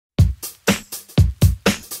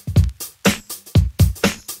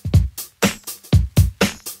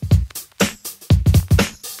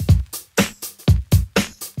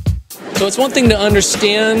So it's one thing to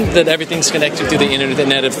understand that everything's connected through the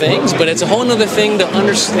Internet of Things, but it's a whole other thing to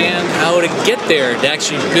understand how to get there, to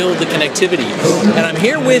actually build the connectivity. And I'm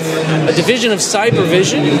here with a division of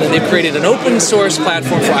Cybervision. They've created an open source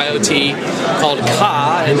platform for IoT called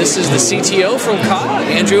Ka, and this is the CTO from Ka,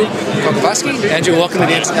 Andrew Kokhanovskyi. Andrew, welcome to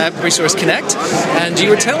the App Resource Connect. And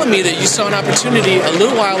you were telling me that you saw an opportunity a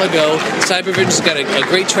little while ago. Cybervision's got a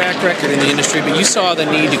great track record in the industry, but you saw the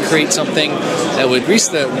need to create something that would grease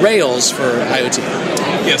the rails for IoT.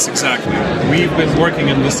 Yes, exactly. We've been working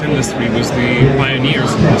in this industry with the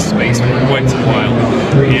pioneers in this space for quite some while,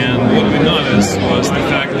 and what we noticed was the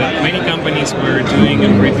fact that many companies were doing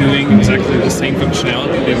and redoing exactly the same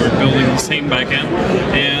functionality. They were building the same backend,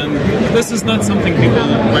 and this is not something people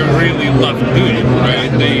really love doing,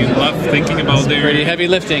 right? They love thinking about their... Pretty heavy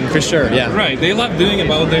lifting, for sure, yeah. Right, they love doing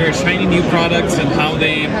about their shiny new products and how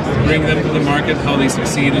they bring them to the market, how they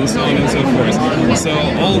succeed, and so on and so forth. So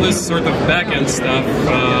all this sort of back-end stuff,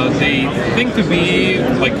 they think to be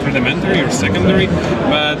like rudimentary or secondary,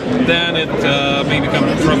 but then it may become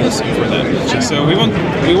troublesome for them. So we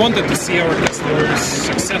wanted to see our customers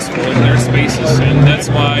successful in their spaces, and that's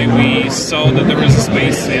why we saw that there was a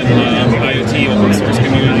space in IoT open source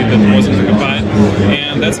community that wasn't occupied,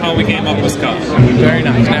 and that's how we came up with Ka. Very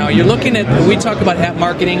nice. Now you're looking at, we talk about app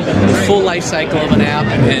marketing, the full life cycle of an app,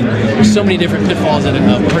 and there's so many different pitfalls that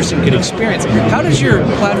a person could experience. How does your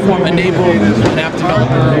platform enable an app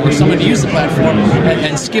developer or someone to use the platform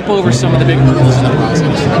and skip over some of the big hurdles in the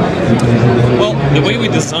process? Well, the way we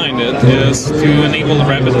designed it is to enable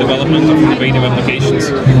rapid development of innovative applications.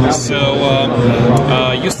 So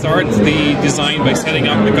you start the design by setting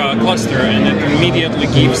up the Ka cluster, and it immediately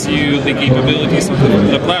gives you the capabilities of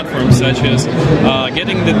the platform, such as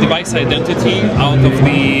getting the device identity out of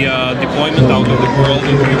the deployment, out of the world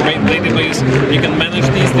into your database. You can manage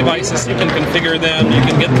these devices, you can configure them, you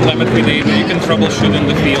can get telemetry data, you can troubleshoot in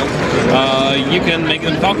the field, you can make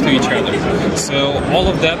them talk to each other. So all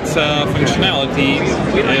of that functionality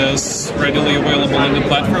is readily available in the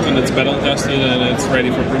platform, and it's battle tested and it's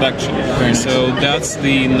ready for production. So that's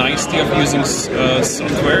the nicety of using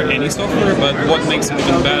software, any software, but what makes it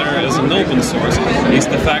even better as an open source is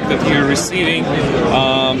the fact that you're receiving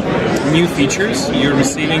new features, you're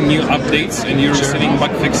receiving new updates, and you're receiving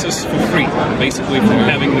bug fixes for free, basically from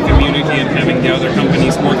having the community and having the other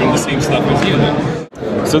companies work on the same stuff as you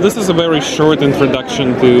do. So this is a very short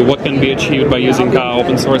introduction to what can be achieved by using Ka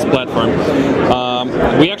open source platform.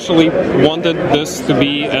 We actually wanted this to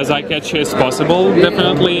be as eye-catchy as possible,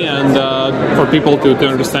 definitely, and for people to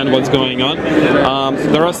understand what's going on.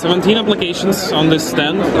 There are 17 applications on this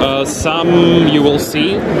stand. Some you will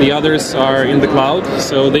see, the others are in the cloud,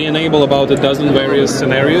 so they enable about a dozen various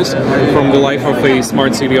scenarios from the life of a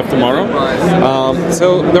smart city of tomorrow.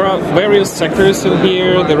 So there are various sectors in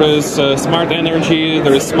here. There is smart energy,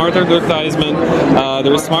 there is smart advertisement,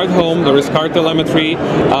 there is smart home, there is car telemetry,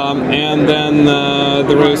 and then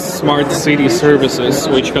there is smart city services,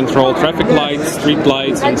 which control traffic lights, street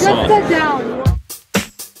lights, and so on.